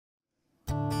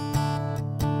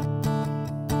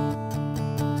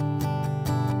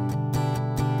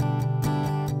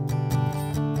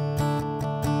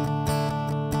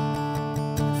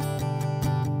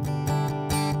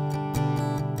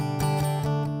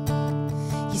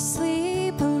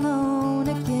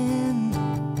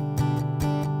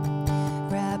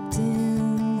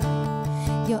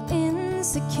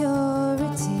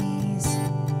insecurities,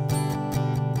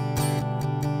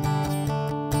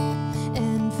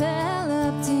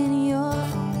 enveloped in your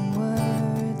own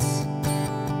words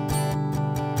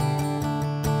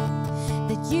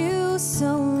that you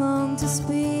so long to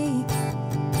speak,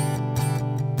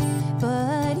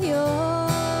 but you're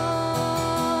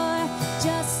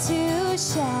just too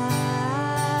shy.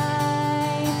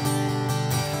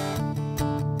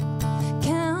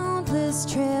 Countless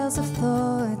trails of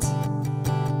thought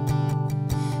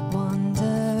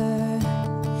wander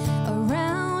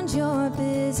around your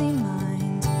busy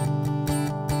mind,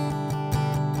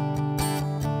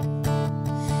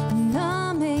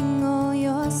 numbing all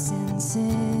your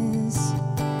senses.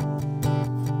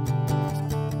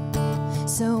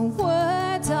 So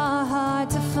words are hard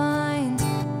to find.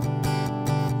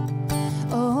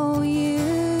 Oh, you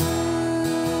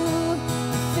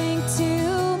think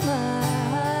too much,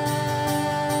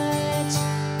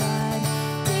 but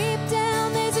deep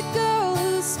down there's a girl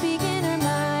who's speaking her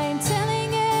mind,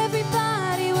 telling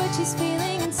everybody what she's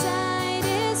feeling inside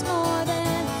is more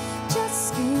than just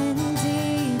skin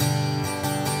deep.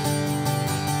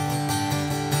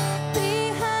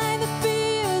 Behind the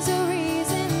fears or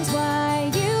reasons why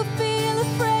you feel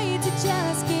afraid to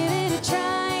just give it a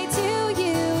try. To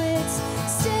you it's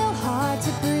still hard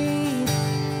to breathe.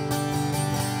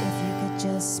 If you could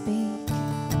just speak.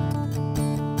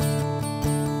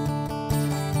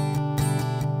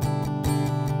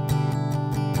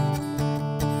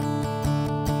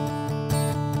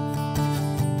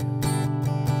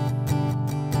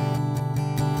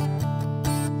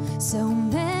 So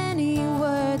many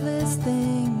wordless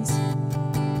things,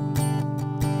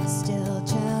 still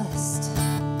just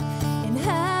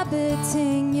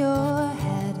inhabiting your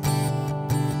head.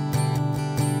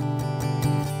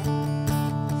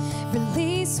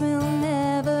 Release will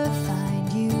never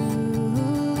find you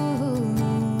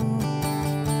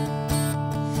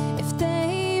if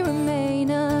they remain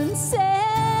unsaid.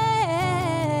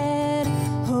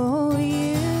 Oh,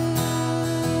 you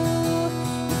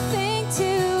think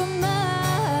too much,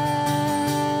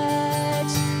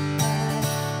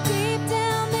 but deep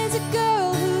down there's a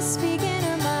girl who's speaking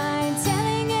her mind,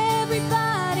 telling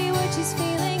everybody what she's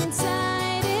feeling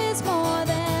inside is more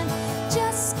than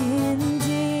just skin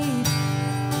deep.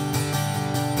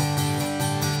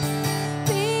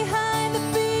 Behind the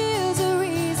fears or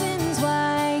reasons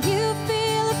why you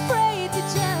feel afraid to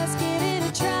just give it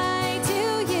a try.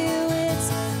 To you it's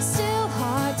still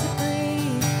hard to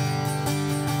breathe.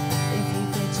 If you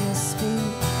could just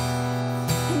speak.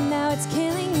 And now it's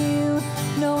killing you,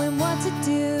 knowing what to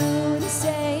do and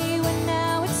say when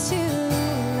now it's too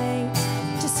late.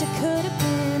 Just it could have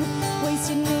been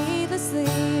wasted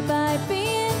needlessly by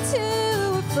being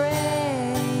too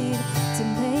afraid to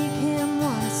make him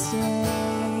want to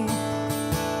stay.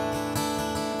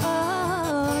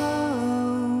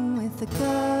 Oh, with a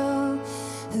girl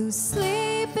who's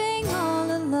sleeping all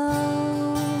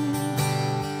alone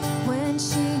when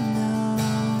she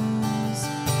knows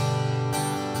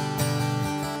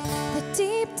that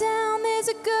deep down there's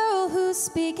a girl who's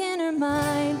speaking her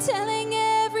mind, telling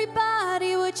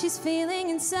everybody what she's feeling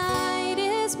inside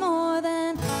is more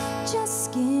than just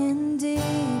skin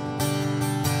deep.